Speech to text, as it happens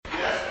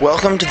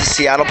Welcome to the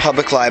Seattle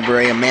Public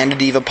Library Amanda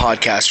Diva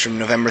podcast from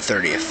November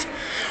 30th.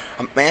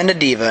 Amanda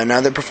Diva and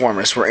other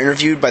performers were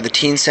interviewed by the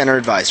Teen Center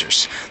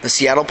Advisors, the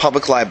Seattle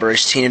Public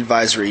Library's Teen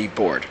Advisory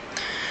Board.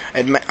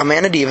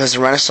 Amanda Diva is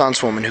a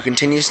Renaissance woman who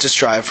continues to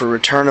strive for a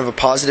return of a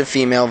positive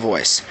female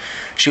voice.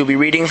 She will be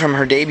reading from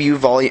her debut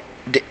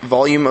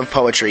volume of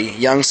poetry,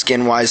 Young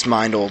Skin, Wise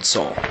Mind, Old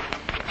Soul.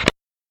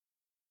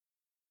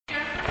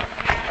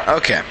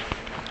 Okay,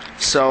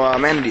 so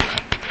Amanda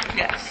Diva.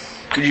 Yes.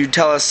 Could you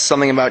tell us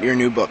something about your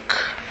new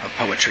book of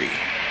poetry?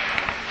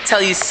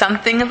 Tell you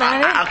something about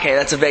it? Okay,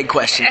 that's a vague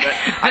question.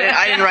 But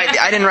I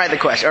didn't write the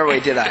question. Or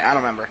wait, did I? I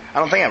don't remember. I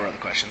don't think I wrote the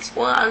questions.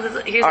 Well,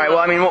 here's all right. Well,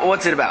 I mean,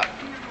 what's it about?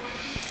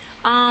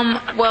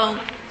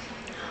 Well,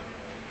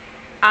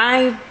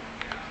 I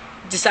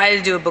decided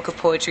to do a book of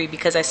poetry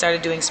because I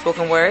started doing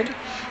spoken word,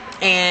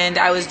 and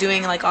I was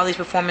doing like all these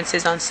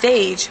performances on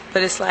stage.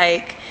 But it's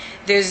like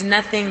there's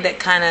nothing that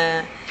kind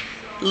of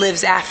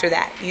lives after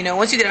that. You know,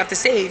 once you get off the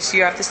stage,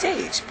 you're off the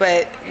stage.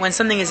 But when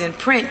something is in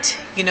print,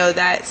 you know,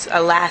 that's a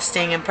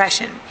lasting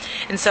impression.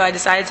 And so I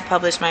decided to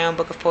publish my own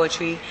book of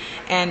poetry.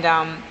 And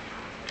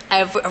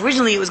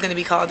originally it was going to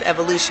be called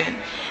Evolution.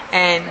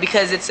 And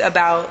because it's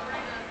about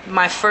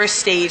my first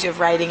stage of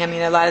writing, I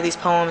mean, a lot of these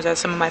poems are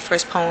some of my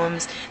first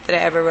poems that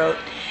I ever wrote.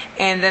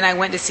 And then I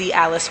went to see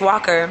Alice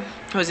Walker,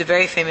 who was a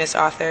very famous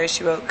author.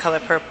 She wrote Color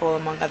Purple,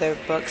 among other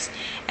books.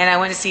 And I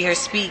went to see her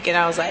speak, and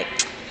I was like,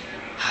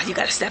 oh, you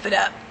got to step it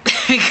up.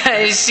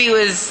 Because she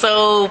was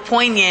so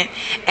poignant,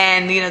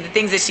 and you know the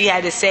things that she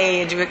had to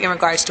say in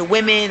regards to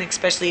women,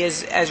 especially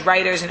as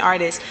writers and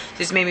artists,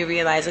 just made me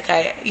realize,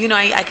 okay, you know,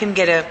 I can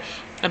get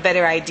a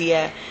better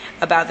idea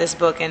about this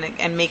book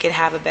and make it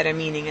have a better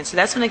meaning. And so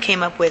that's when I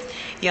came up with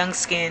Young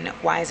Skin,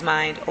 Wise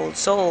Mind, Old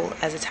Soul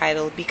as a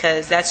title,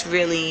 because that's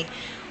really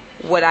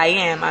what I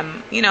am.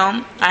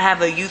 I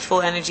have a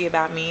youthful energy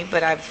about me,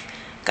 but I've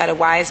got a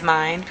wise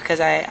mind because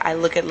I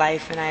look at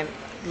life and I've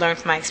learned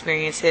from my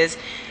experiences.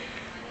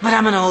 But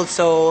I'm an old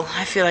soul.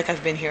 I feel like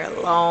I've been here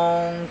a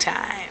long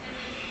time.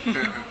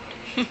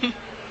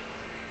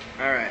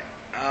 All right.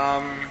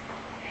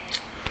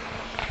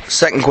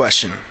 Second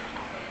question,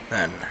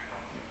 then.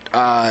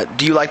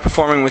 Do you like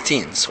performing with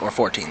teens, or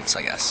for teens,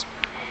 I guess?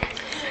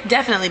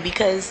 Definitely,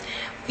 because,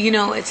 you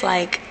know, it's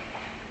like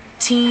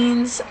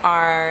teens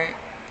are,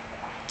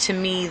 to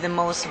me, the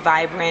most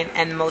vibrant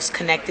and most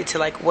connected to,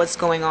 like, what's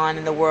going on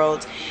in the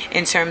world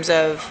in terms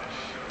of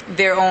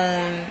their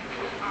own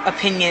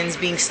opinions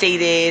being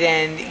stated,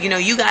 and you know,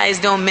 you guys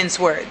don't mince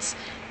words.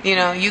 You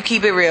know, you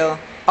keep it real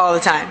all the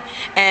time.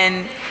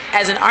 And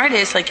as an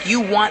artist, like, you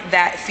want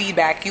that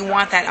feedback, you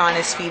want that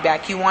honest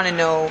feedback, you want to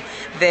know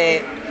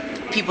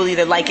that people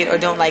either like it or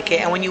don't like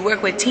it. And when you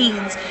work with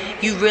teens,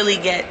 you really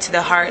get to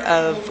the heart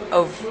of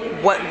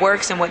what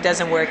works and what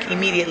doesn't work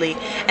immediately.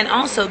 And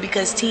also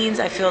because teens,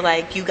 I feel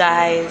like you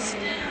guys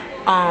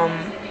are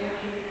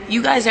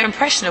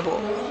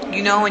impressionable,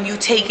 you know, and you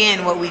take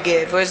in what we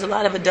give. Whereas a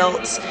lot of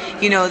adults,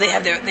 you know, they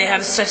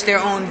have such their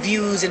own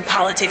views and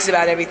politics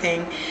about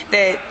everything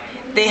that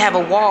they have a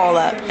wall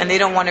up and they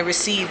don't want to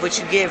receive what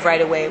you give right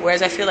away.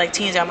 Whereas I feel like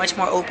teens are much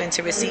more open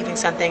to receiving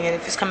something, and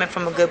if it's coming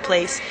from a good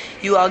place,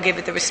 you all give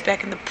it the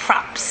respect and the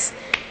props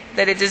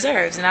that it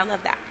deserves, and I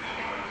love that.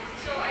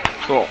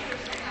 Cool.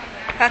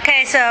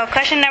 Okay, so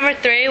question number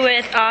 3,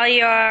 with all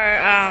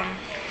your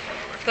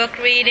book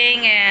reading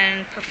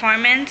and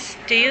performance,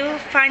 do you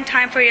find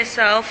time for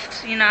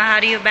yourself? You know, how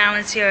do you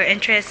balance your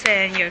interests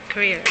and your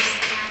careers?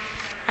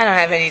 I don't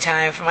have any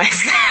time for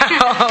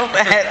myself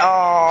at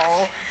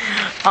all.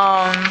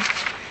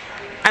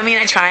 I mean,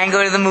 I try and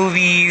go to the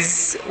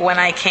movies when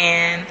I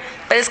can,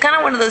 but it's kind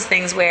of one of those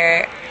things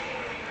where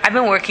I've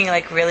been working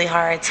like really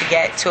hard to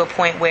get to a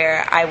point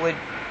where I would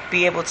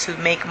be able to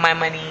make my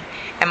money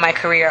and my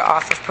career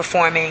off of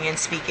performing and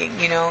speaking,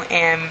 you know,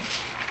 and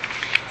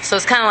so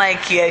it's kind of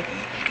like, yeah,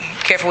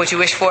 careful what you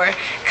wish for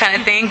kind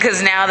of thing,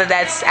 because now that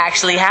that's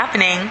actually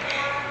happening,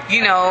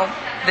 you know,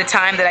 the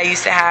time that I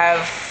used to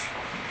have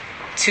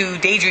to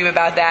daydream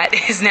about that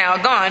is now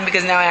gone,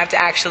 because now I have to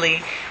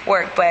actually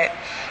work. But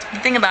the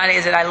thing about it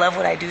is that I love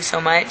what I do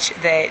so much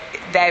that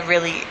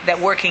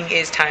working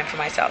is time for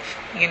myself,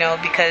 you know,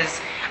 because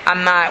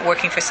I'm not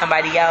working for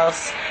somebody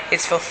else.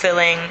 It's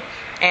fulfilling,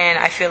 and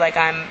I feel like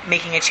I'm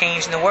making a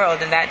change in the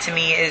world, and that to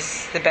me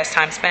is the best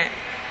time spent.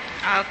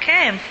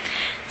 Okay.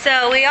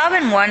 So we all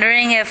been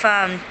wondering if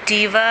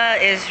Diva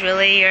is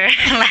really your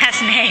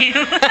last name.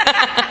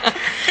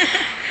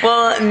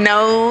 Well,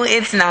 no,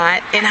 it's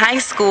not. In high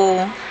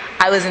school,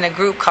 I was in a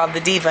group called the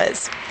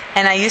Divas,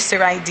 and I used to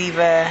write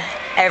Diva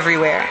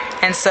everywhere.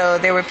 And so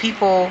there were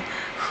people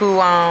who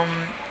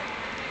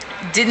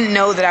didn't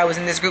know that I was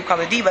in this group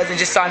called the Divas and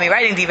just saw me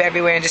writing Diva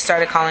everywhere and just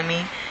started calling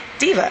me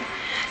Diva.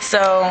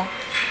 So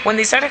when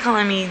they started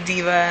calling me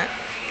Diva,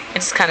 I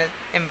just kind of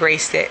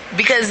embraced it,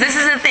 because this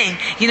is the thing,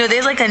 you know,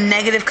 there's like a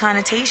negative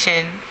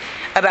connotation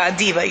about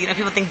diva. You know,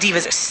 people think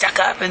divas are stuck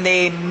up and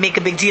they make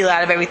a big deal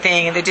out of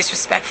everything and they're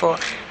disrespectful.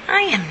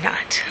 I am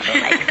not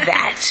like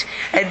that.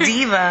 A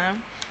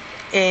diva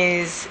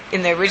is,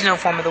 in the original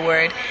form of the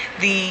word,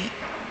 the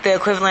the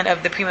equivalent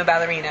of the prima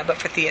ballerina, but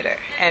for theater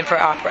and for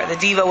opera. The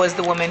diva was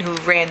the woman who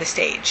ran the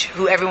stage,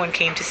 who everyone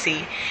came to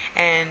see,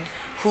 and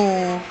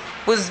who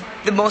was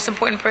the most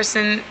important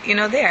person,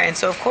 there. And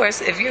so, of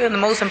course, if you're the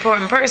most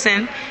important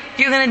person,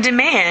 you're going to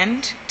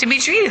demand to be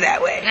treated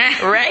that way,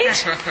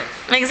 right?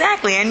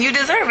 Exactly, and you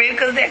deserve it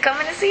because they're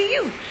coming to see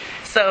you.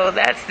 So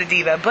that's the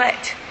diva.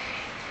 But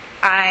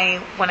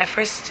when I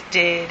first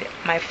did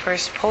my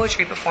first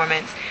poetry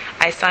performance,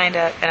 I signed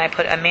up and I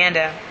put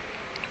Amanda,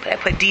 but I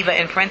put diva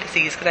in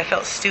parentheses because I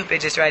felt stupid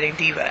just writing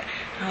diva.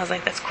 And I was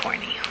like, that's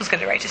corny. Who's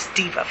going to write just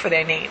diva for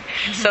their name?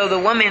 So the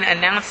woman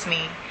announced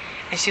me,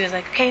 and she was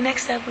like, okay,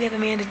 next up we have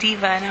Amanda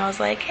Diva. And I was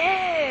like,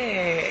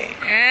 hey.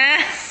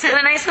 It's got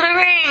a nice little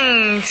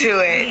ring to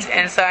it.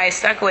 And so I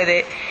stuck with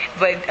it.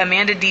 But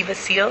Amanda Diva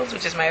Seals,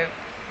 which is my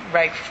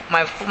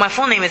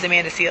full name is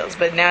Amanda Seals,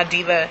 but now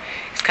Diva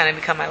has kind of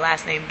become my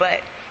last name.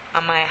 But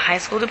on my high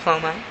school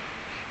diploma,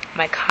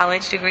 my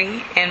college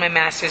degree, and my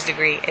master's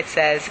degree, it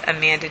says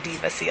Amanda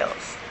Diva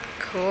Seals.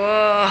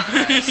 Cool.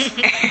 You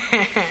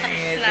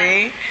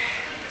see?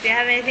 Do you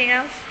have anything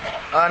else?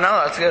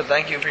 No, that's good.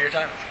 Thank you for your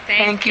time.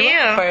 Thank you.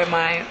 For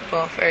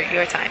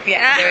your time.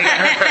 Yeah, there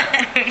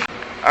we go.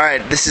 All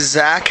right, this is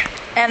Zack.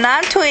 And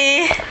I'm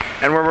Thuy.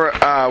 And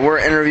we're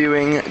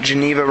interviewing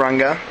Geneva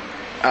Runga.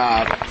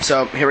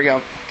 So here we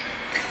go.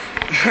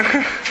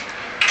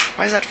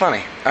 Why is that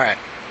funny? All right.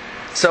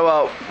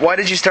 So why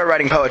did you start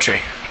writing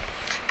poetry?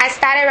 I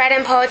started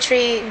writing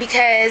poetry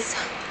because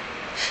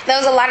there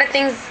was a lot of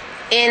things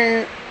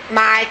in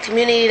my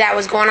community that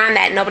was going on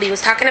that nobody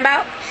was talking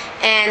about,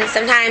 and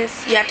sometimes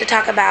you have to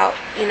talk about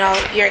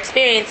your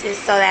experiences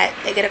so that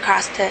they get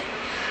across to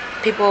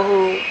people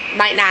who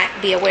might not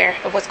be aware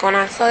of what's going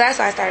on. So that's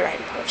why I started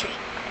writing poetry.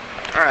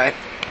 All right.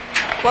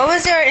 What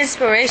was your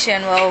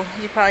inspiration? Well,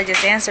 you probably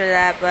just answered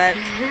that, but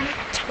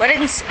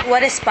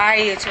what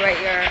inspired you to write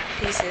your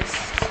pieces?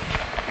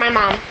 My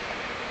mom,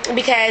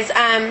 because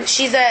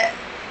she's a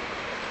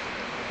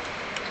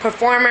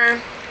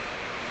performer,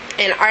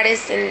 an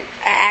artist, and an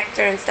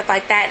actor, and stuff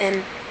like that.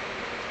 And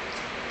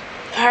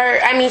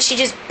she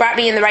just brought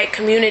me in the right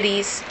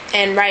communities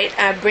and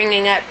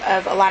bringing up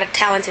of a lot of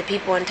talented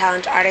people and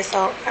talented artists.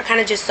 So I kind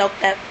of just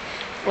soaked up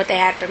what they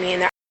had for me in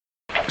their.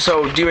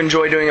 So, do you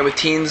enjoy doing it with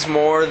teens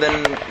more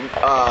than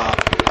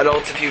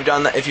adults? If you've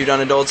done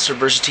adults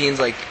versus teens,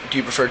 like, do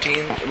you prefer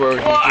teens?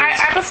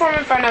 I perform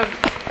in front of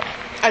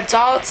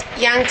adults,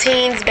 young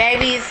teens,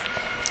 babies,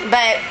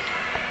 but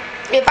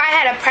if I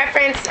had a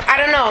preference, I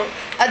don't know.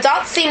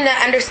 Adults seem to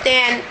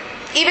understand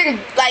even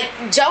like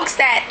jokes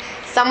that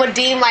some would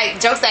deem like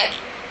jokes that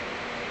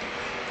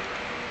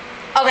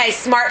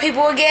smart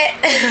people would get.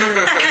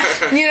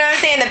 You know what I'm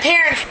saying? The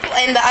parents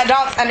and the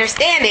adults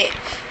understand it,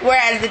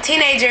 whereas the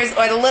teenagers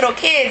or the little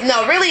kids,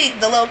 no, really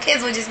the little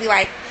kids would just be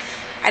like,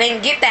 I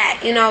didn't get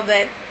that,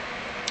 but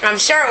I'm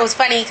sure it was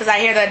funny because I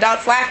hear the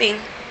adults laughing.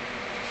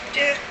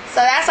 So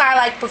that's why I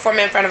like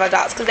performing in front of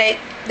adults, because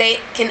they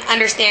can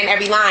understand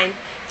every line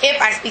if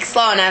I speak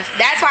slow enough.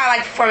 That's why I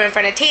like performing in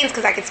front of teens,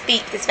 because I can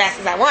speak as fast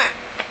as I want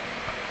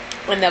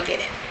when they'll get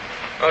it.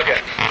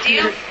 Okay. Do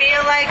you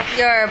feel like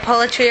your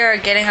poetry are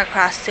getting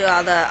across to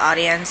all the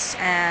audience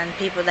and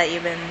people that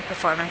you've been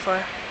performing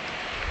for?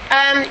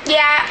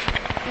 Yeah.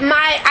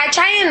 I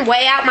try and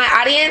weigh out my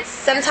audience.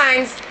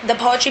 Sometimes the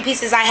poetry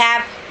pieces I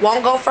have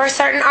won't go for a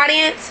certain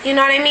audience, you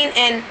know what I mean?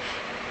 And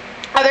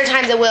other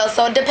times it will.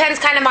 So it depends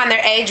kind of on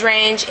their age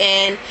range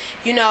and,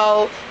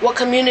 what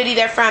community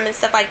they're from and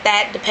stuff like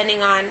that,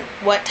 depending on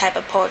what type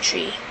of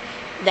poetry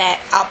that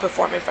I'll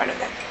perform in front of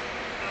them.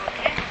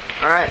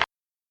 All right.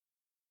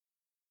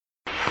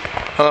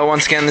 Hello,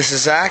 once again, this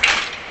is Zack.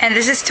 And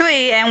this is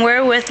Thuy, and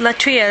we're with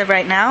Latria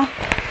right now.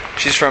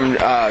 She's from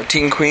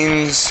Teen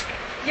Queens.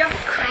 Young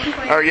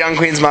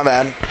Queens, my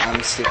bad.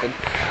 I'm stupid.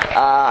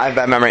 I have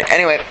bad memory.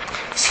 Anyway.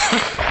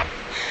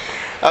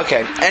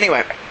 Okay,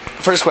 anyway,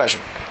 first question.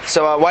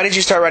 So, why did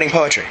you start writing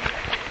poetry?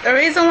 The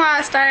reason why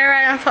I started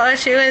writing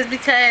poetry was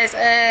because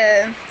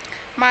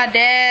my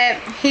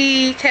dad,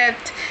 he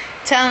kept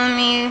telling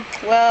me,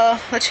 well,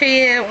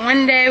 Latria,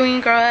 one day when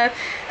you grow up,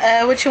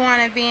 what you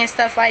want to be and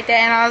stuff like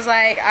that. And I was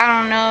like, I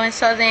don't know. And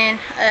so then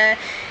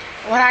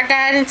when I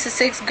got into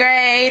 6th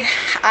grade,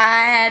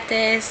 I had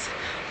this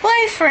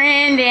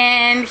boyfriend,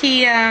 and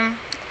he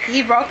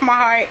broke my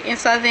heart. And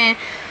so then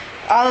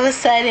all of a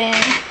sudden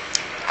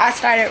I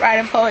started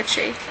writing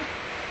poetry.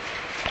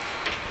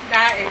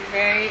 That is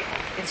very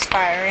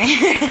inspiring.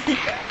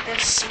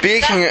 That's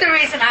the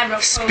reason I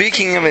wrote poetry.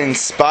 Speaking of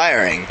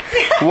inspiring,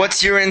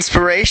 what's your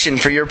inspiration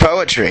for your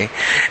poetry?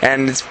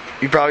 And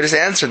you probably just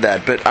answered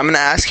that, but I'm going to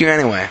ask you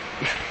anyway.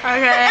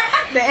 Okay.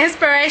 The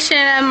inspiration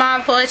of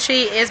my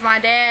poetry is my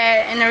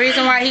dad, and the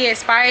reason why he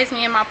inspires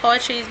me in my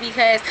poetry is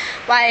because,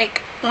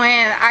 like,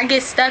 when I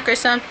get stuck or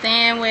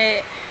something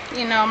with,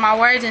 my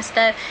words and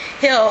stuff,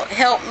 he'll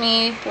help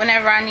me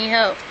whenever I need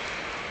help.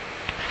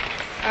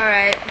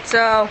 Alright,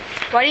 so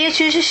why do you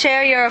choose to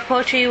share your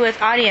poetry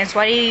with audience?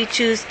 Why do you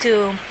choose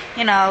to,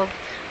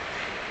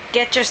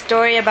 get your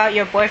story about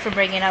your boyfriend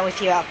breaking up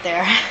with you out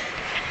there?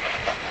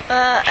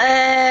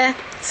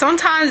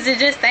 sometimes it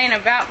just ain't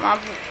about my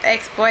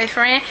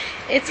ex-boyfriend.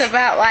 It's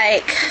about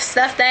like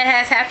stuff that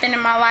has happened in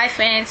my life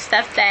and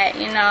stuff that,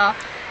 you know,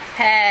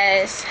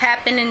 has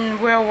happened in the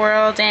real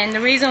world. And the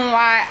reason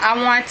why I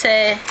want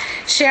to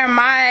share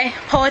my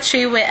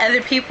poetry with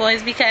other people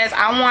is because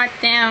I want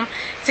them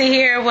to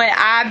hear what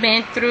I've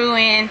been through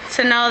and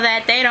to know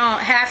that they don't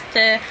have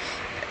to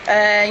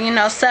you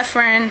know,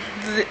 suffer in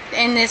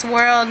this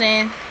world.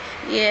 And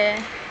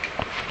yeah.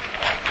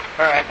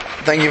 All right.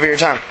 Thank you for your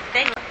time.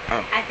 Thank you.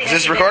 Oh. Is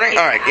this recording?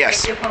 All right,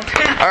 yes.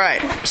 All right,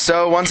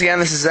 so once again,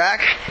 this is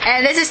Zach.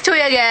 And this is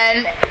Thuy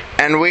again.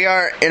 And we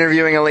are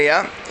interviewing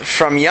Aaliyah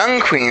from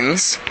Young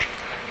Queens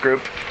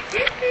group.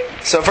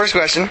 So first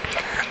question,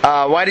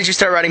 why did you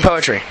start writing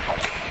poetry?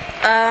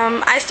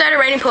 I started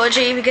writing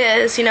poetry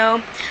because, you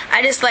know,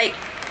 I just like,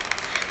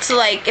 so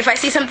like if I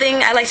see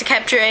something, I like to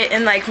capture it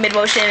in like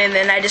mid-motion and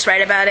then I just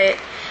write about it,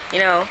 you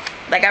know.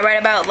 Like I write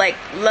about like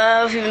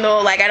love, even though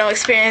like I write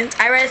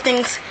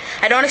things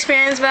I don't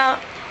experience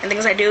about and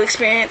things I do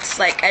experience.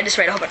 Like I just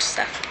write a whole bunch of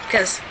stuff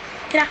because,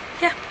 yeah.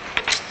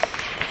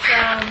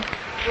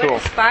 What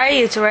inspired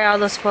you to write all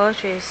those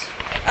poetries?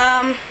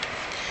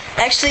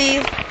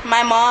 Actually,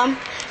 my mom,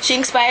 she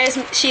inspires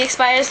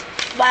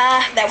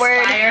that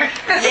word.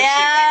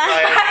 Yeah.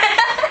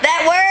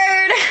 That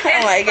word.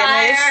 Oh my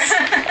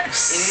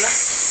goodness.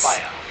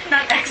 Inspire.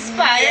 Not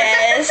expire.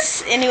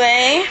 Yes.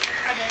 Anyway,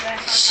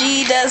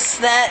 she does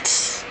that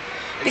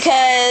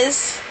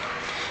because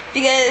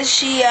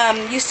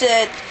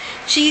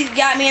she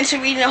got me into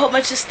reading a whole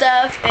bunch of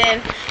stuff,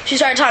 and she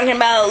started talking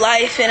about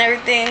life and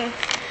everything,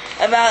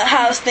 about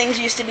how things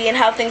used to be and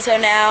how things are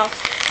now,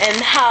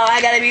 and how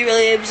I gotta be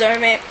really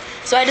observant.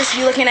 So I just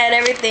be looking at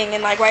everything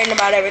and like writing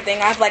about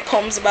everything. I have like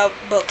poems about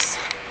books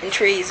and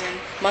trees and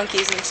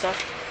monkeys and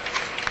stuff.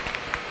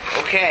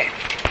 Okay.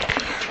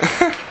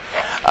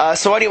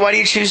 So why do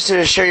you choose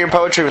to share your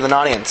poetry with an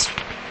audience?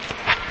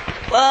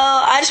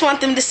 Well, I just want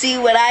them to see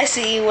what I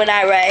see when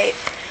I write.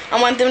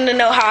 I want them to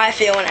know how I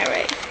feel when I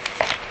write.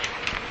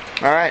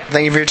 All right.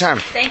 Thank you for your time.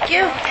 Thank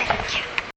you.